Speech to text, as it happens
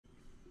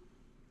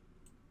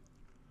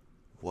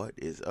What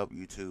is up,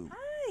 YouTube?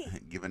 Hi.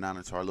 Giving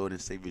honor to our Lord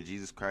and Savior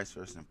Jesus Christ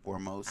first and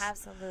foremost.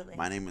 Absolutely.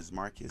 My name is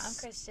Marcus. I'm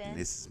Christian. And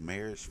this is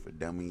Marriage for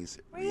Dummies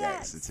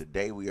Reacts. And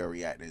today we are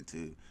reacting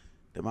to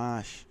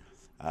Dimash.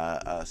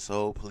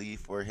 So please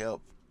for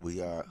help.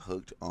 We are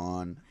hooked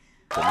on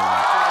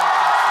Dimash.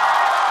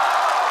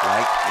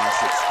 Like and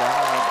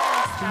subscribe.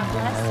 God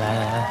bless you.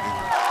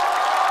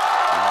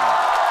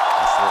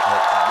 That's what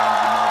helps bring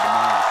you more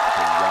Dimash,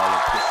 because y'all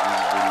are pushing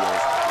these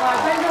videos. So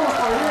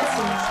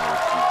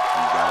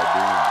you gotta do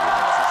it. It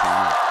helps the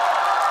channel.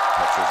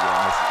 Helps us get a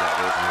message out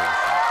there as well.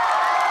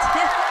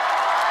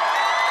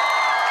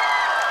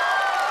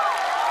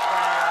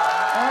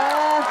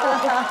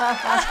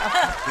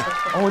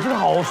哦，这个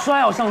好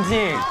帅哦，上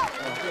镜。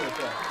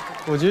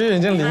我觉得有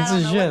点像林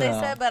志炫 They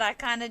啊。 said, but I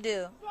kind of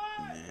do.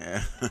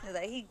 Yeah.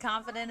 Like he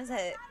confident as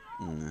heck.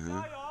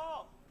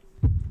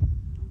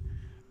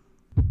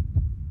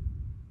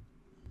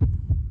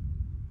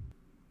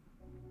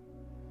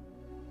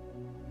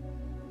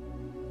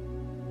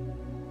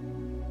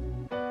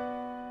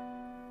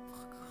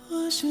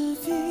 Pourquoi je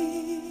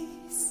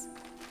vis,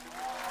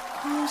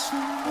 pourquoi je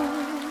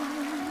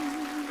meurs,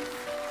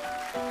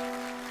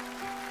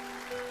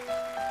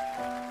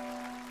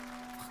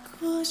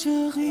 pourquoi je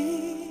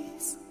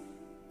ris,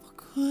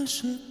 pourquoi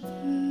je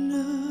pleure.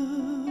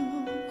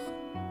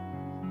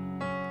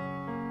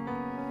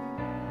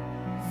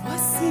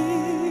 Voici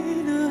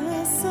le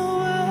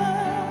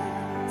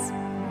SOS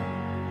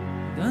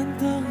d'un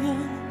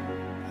terrien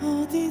en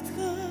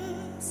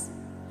détresse.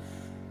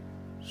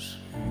 J'ai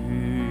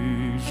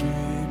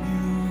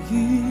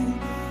mûri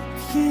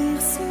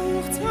pierre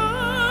sur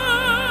terre.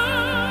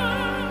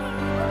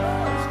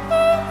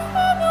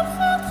 Pourquoi me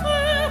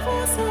prendrez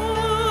vos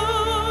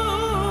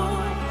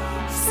ailes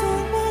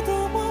seulement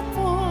dans ma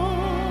peau?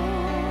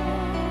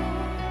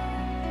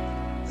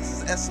 This is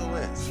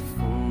SOS.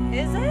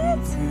 Is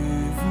it?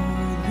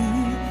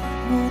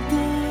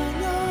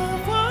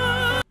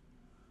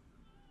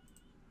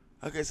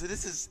 Okay, so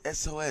this is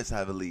SOS,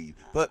 I believe,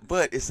 but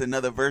it's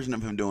another version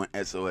of him doing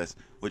SOS,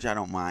 which I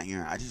don't mind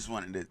hearing. I just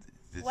wanted to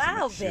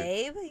Wow, make sure.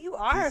 babe, you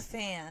are a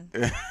fan.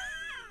 What?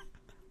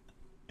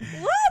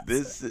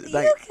 This is you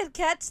like, could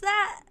catch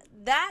that?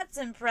 That's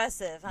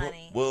impressive,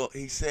 honey. well,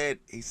 he said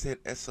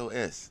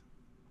SOS.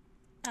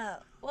 Oh,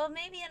 well,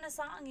 maybe in a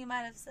song you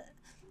might have said.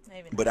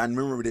 Maybe not. But I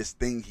remember this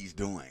thing he's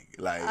doing,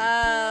 like.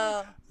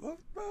 Oh.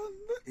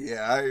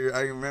 Yeah, I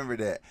remember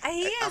that.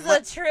 He is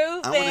a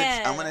true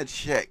fan. I'm gonna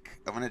check.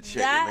 That-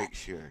 to make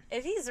sure.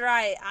 If he's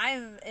right,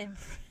 I'm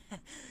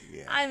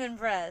Yeah. I'm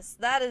impressed.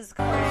 That is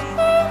crazy.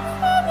 Wow.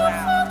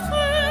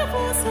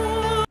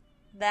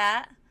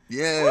 That?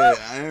 Yeah,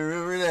 I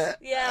remember that.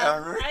 Yeah. I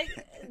remember.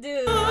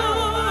 Dude. Oh,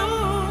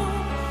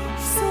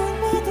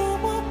 Seulement dans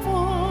ma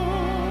peau.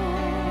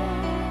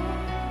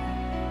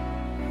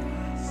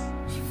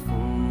 Il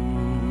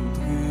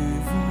faudrait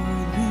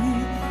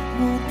voler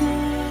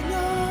montagne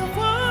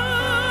avant.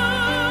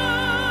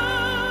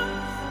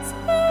 Si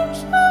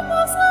je me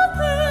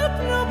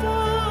sentais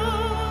là-bas,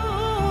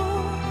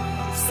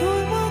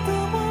 seulement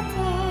dans ma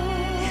peau.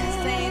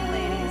 same,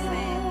 lady,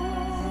 same.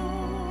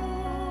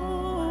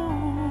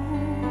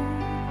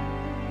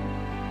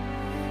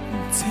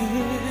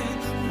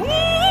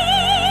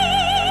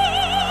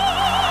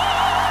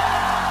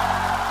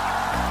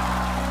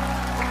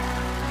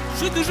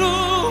 Je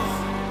toujours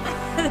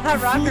That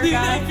rocker fondé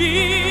la guy.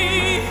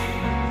 vie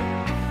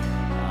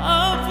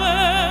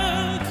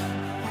avec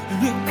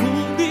les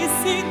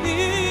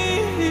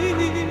condescendés.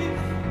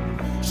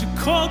 Je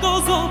crois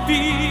dans un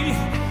vie,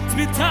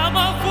 mais à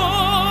ma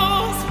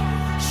force,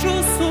 je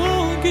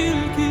sens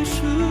quelque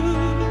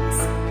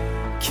chose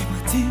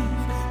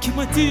qui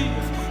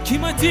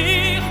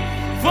m'attire,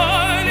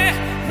 voler.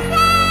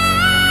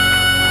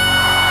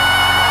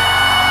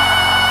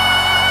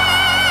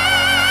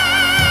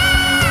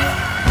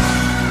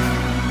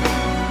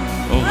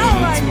 Oh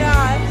my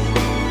gosh.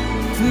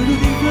 De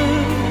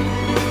l'univers.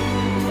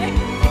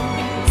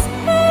 Je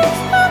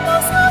me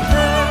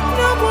sentais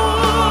là-bas,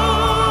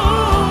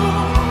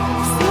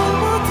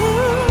 seulement de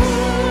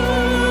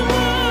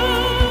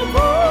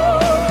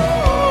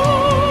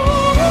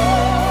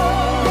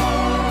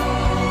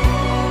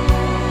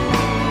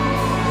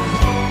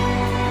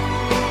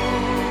I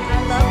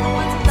love the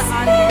ones with the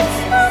audience.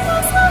 je me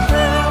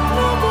sentais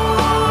là-bas,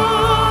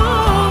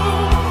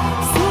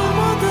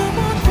 seulement de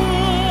ma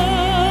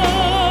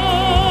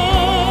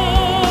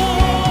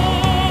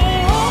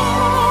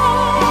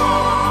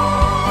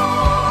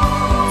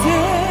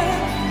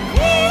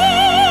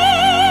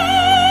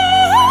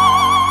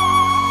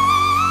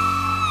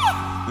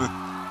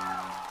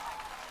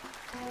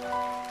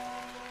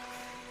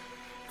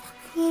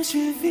Pourquoi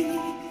je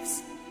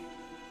vis,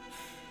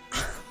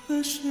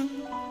 pourquoi je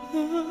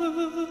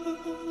meurs.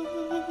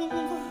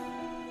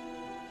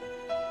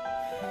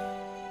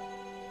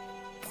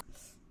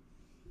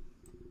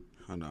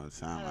 Hold on,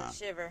 time Oh, out.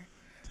 shiver.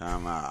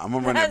 Time out. I'm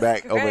gonna run it That's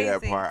back over that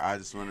crazy. part. I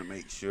just want to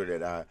make sure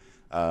that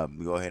I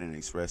go ahead and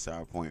express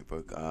our point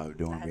for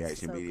doing That's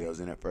reaction so videos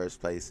crazy. in the first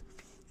place.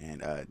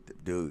 And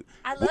dude,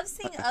 I love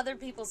seeing other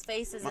people's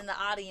faces in the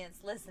audience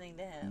listening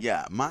to him.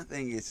 yeah, my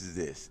thing is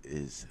this: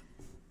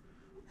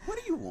 what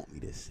do you want me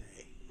to say?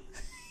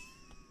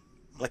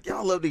 Like,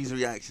 y'all love these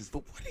reactions,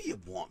 but what do you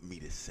want me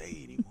to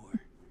say anymore?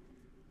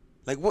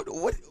 Like,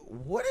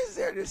 what is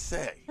there to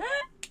say?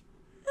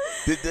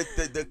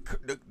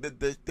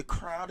 The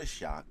crowd is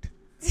shocked.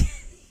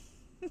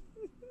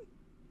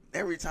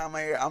 Every time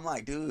I hear, I'm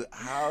like, dude,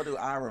 how do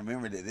I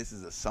remember that this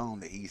is a song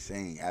that he's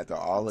singing after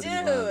all of these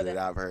ones that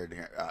I've heard?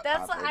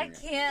 That's why I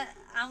can't.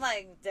 I'm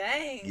like,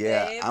 dang.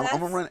 Yeah, babe, I'm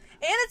gonna run. And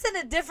it's in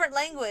a different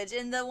language.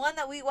 And the one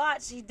that we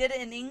watched, he did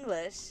it in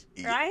English,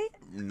 right?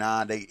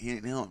 Nah, he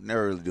don't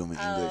never really do them in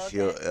English.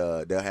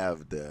 Okay. They'll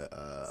have the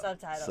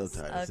subtitles.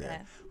 Okay.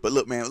 There. But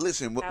look, man,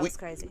 listen. That was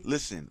crazy.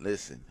 Listen.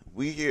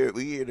 We here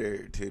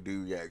to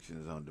do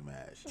reactions on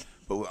Dimash,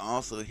 but we're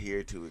also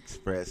here to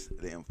express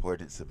the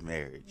importance of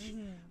marriage.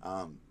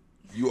 Mm-hmm.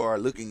 You are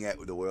looking at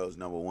the world's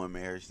 #1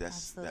 marriage.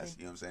 That's you know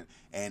what I'm saying.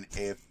 And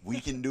if we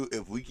can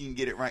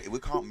get it right, we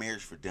call it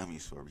marriage for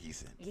dummies for a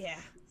reason. Yeah.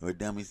 We're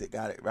dummies that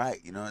got it right.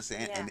 You know what I'm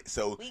saying? Yeah. And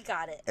so we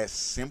got it. As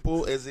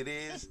simple as it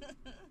is,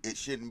 it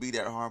shouldn't be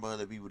that hard for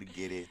other people to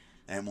get it.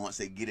 And once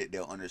they get it,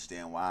 they'll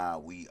understand why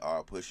we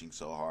are pushing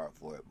so hard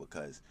for it.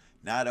 Because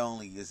not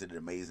only is it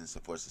amazing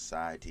for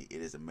society,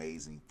 it is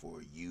amazing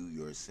for you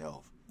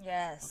yourself.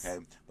 Yes.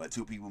 Okay. But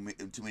too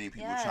many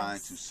people trying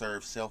to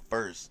serve self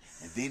first,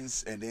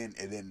 and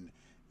then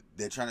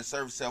they're trying to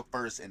serve self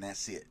first, and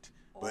that's it.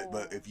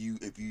 But if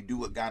you do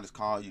what God has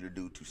called you to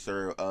do, to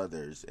serve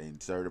others and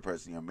serve the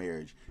person in your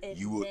marriage, it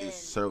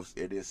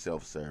is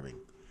self-serving.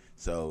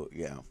 So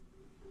yeah.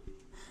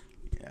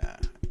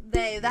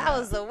 Babe, that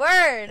was the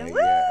word. Woo!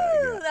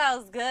 That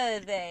was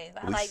good, babe.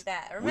 I like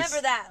that. Remember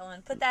that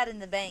one. Put that in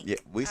the bank. Yeah,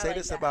 we say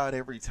this about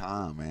every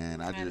time, man.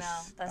 I know.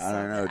 That's I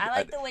don't know. I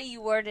like the way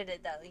you worded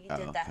it, though. You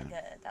did that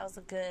good. That was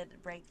a good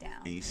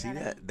breakdown. And you see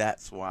that? I mean?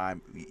 That's why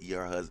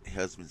your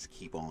husbands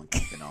keep on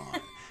keeping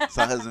on.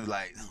 So husbands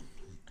like,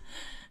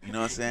 you know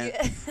what I'm saying?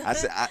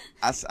 Yeah.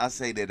 I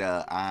say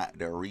that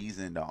the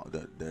reason,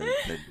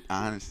 the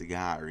honest to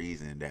God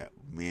reason that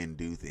men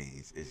do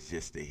things is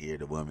just to hear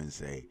the woman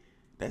say,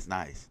 "That's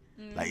nice."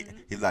 Mm-hmm. Like,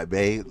 he's like,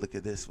 "Babe, look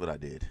at this, what I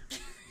did.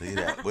 Look at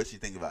that. What you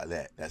think about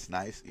that? That's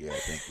nice." Yeah,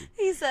 thank you.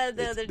 He said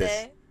the other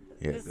day,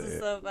 this is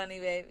so funny,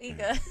 babe. He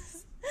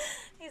goes,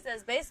 he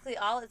says, basically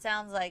all it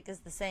sounds like is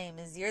the same.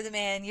 Is you're the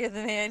man, you're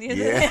the man, you're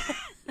the man.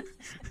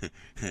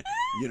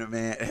 You're the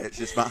man. It's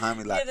just behind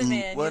me like, what a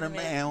man, what a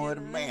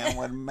man,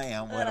 what a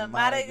man, what a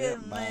mighty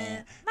good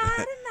man.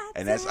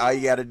 And that's all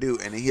you got to do.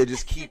 And then he'll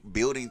just keep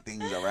building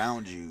things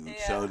around you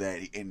so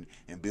that, and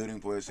building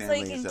for his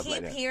family and stuff like that. So you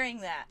can keep hearing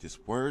that.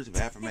 Just words of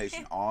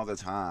affirmation all the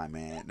time,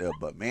 man.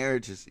 But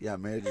marriage is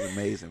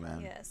amazing,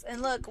 man. Yes.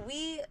 And look,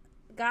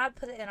 God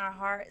put it in our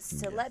hearts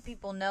to let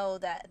people know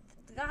that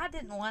God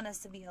didn't want us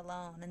to be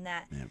alone, and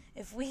that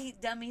if we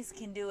dummies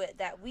can do it,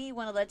 that we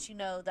want to let you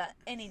know that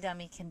any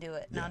dummy can do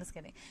it. No, I'm just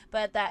kidding.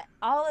 But that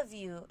all of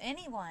you,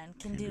 anyone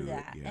can do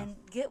that, and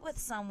get with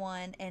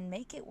someone and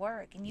make it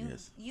work. And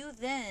you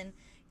then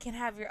can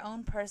have your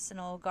own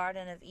personal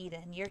Garden of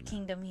Eden, your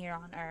kingdom here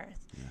on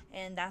earth.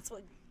 And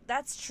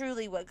that's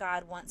truly what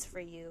God wants for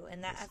you.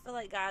 And that I feel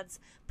like God's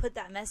put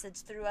that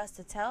message through us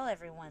to tell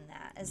everyone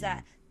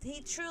that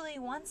He truly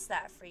wants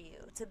that for you,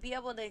 to be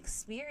able to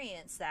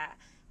experience that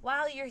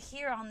while you're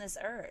here on this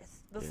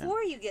earth,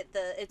 before you get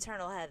the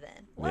eternal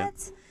heaven.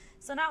 What?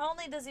 So not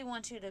only does He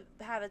want you to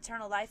have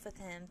eternal life with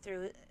Him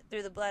through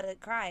the blood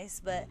of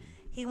Christ, but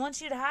He wants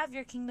you to have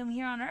your kingdom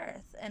here on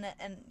earth and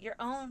your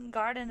own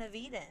Garden of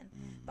Eden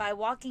by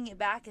walking it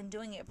back and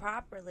doing it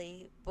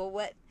properly. But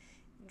what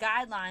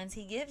guidelines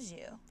He gives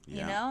you,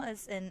 you know,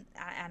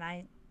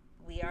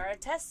 we are a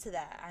test to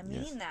that. I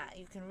mean that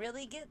you can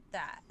really get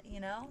that, you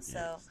know.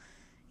 So.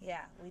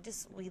 Yeah,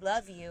 we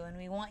love you, and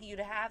we want you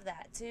to have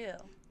that too.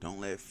 Don't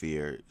let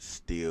fear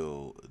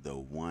steal the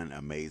one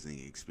amazing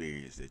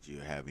experience that you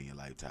have in your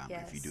lifetime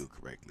if you do it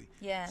correctly.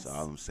 Yes. That's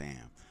all I'm saying.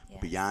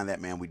 Yes. Beyond that,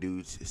 man, we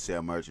do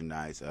sell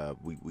merchandise.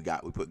 We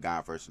put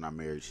God first in our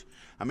marriage.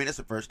 I mean, that's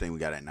the first thing we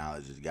got to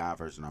acknowledge is God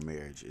first in our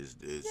marriage is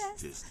the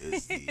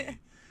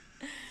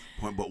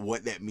point. But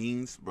what that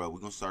means, bro,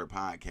 we're going to start a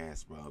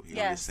podcast, bro,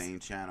 here on the same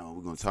channel.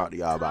 We're going to talk to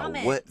y'all about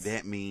what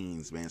that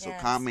means, man. So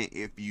comment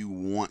if you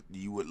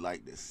would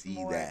like to see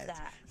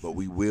that. But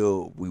we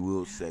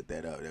will set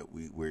that up. That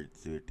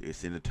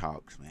it's in the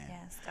talks, man.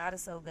 Yes, God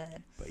is so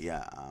good. But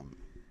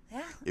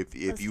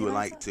if you would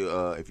like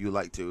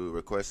to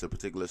request a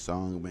particular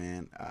song,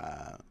 man,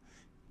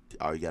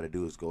 all you got to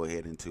do is go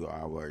ahead into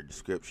our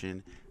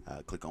description,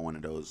 click on one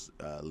of those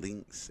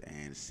links,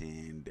 and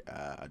send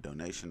a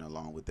donation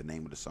along with the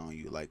name of the song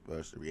you'd like for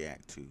us to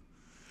react to.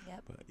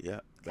 Yep.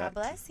 But God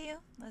bless you.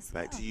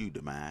 Back to you,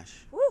 Dimash.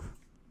 Woo.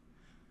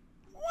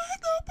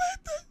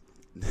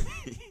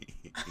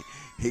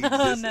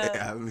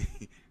 I mean,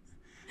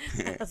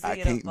 I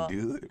can't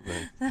do it,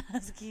 but that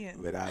was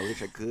cute. But I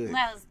wish I could.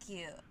 That was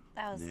cute.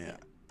 Cute.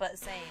 But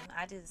same.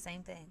 I do the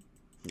same thing.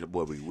 The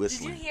boy be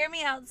whistling. Did you hear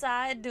me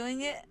outside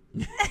doing it?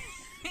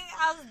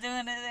 I was doing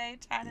it today,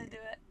 trying to do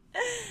it.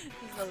 He's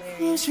hilarious.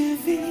 Pourquoi je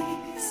vis?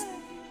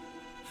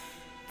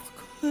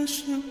 Pourquoi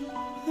je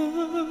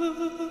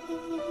meurs?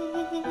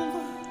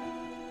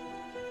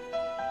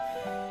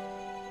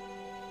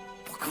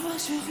 Pourquoi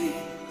je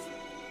ris?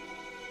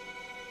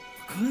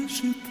 Pourquoi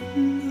je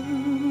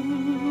pleure?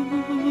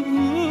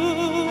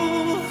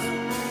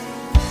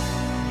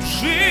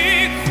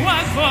 J'y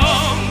crois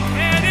comme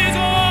des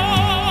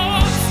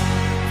autres,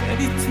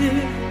 vérité,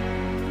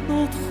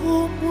 notre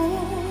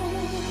monde.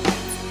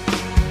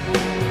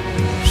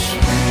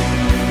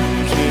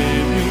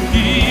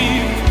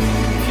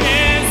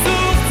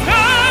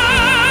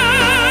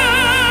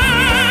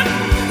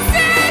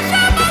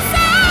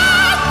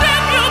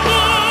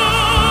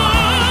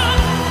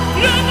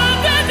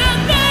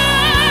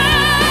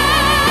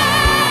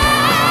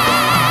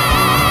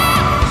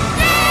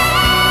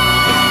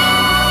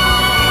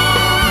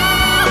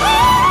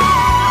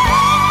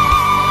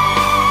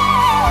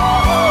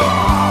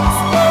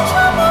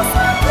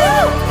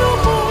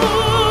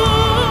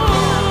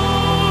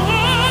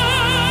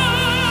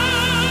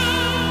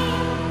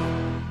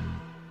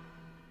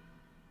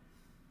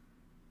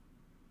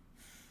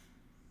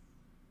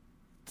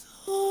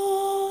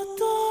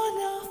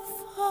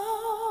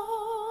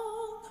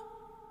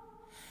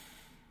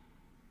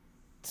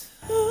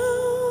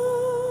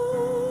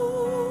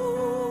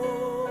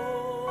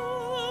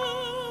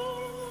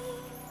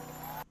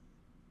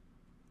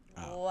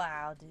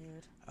 Wow,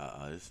 dude.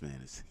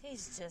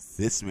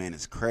 This man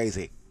is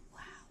crazy. Wow.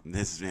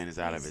 This man is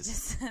out of He's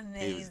his. just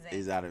amazing.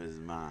 He's out of his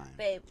mind.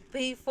 Babe,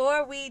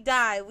 before we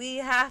die, we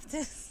have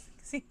to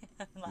see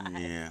him live.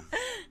 Yeah.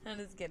 I'm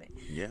just kidding.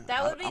 Yeah.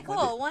 That would be I'm with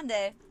cool it. one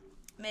day.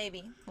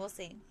 Maybe. We'll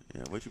see.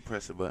 Yeah, what you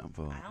press the button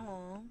for? I don't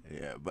know.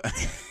 Yeah, but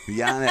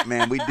beyond that,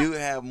 man, we do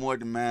have more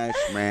Dimash,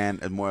 man,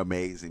 and more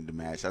amazing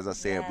Dimash. As I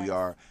said, Yes.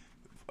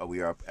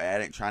 we are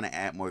trying to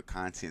add more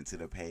content to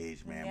the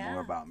page, man. Yeah.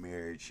 More about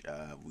marriage.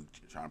 We're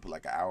trying to put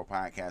like an hour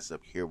podcast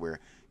up here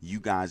where you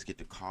guys get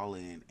to call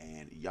in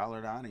and y'all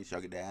are the audience. Y'all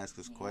get to ask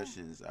us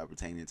questions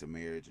pertaining to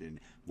marriage and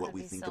what That'd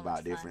we be think so about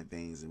much fun. different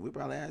things. And we'll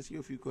probably ask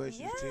you a few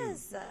questions too.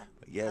 Yes.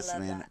 But yes, I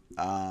love man.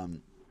 that.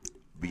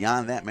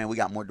 Beyond that, man, we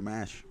got more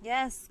Dimash.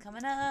 Yes,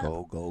 coming up.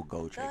 Go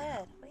Go check it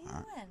ahead. out. What are you All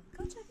right. doing?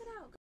 Go check it out.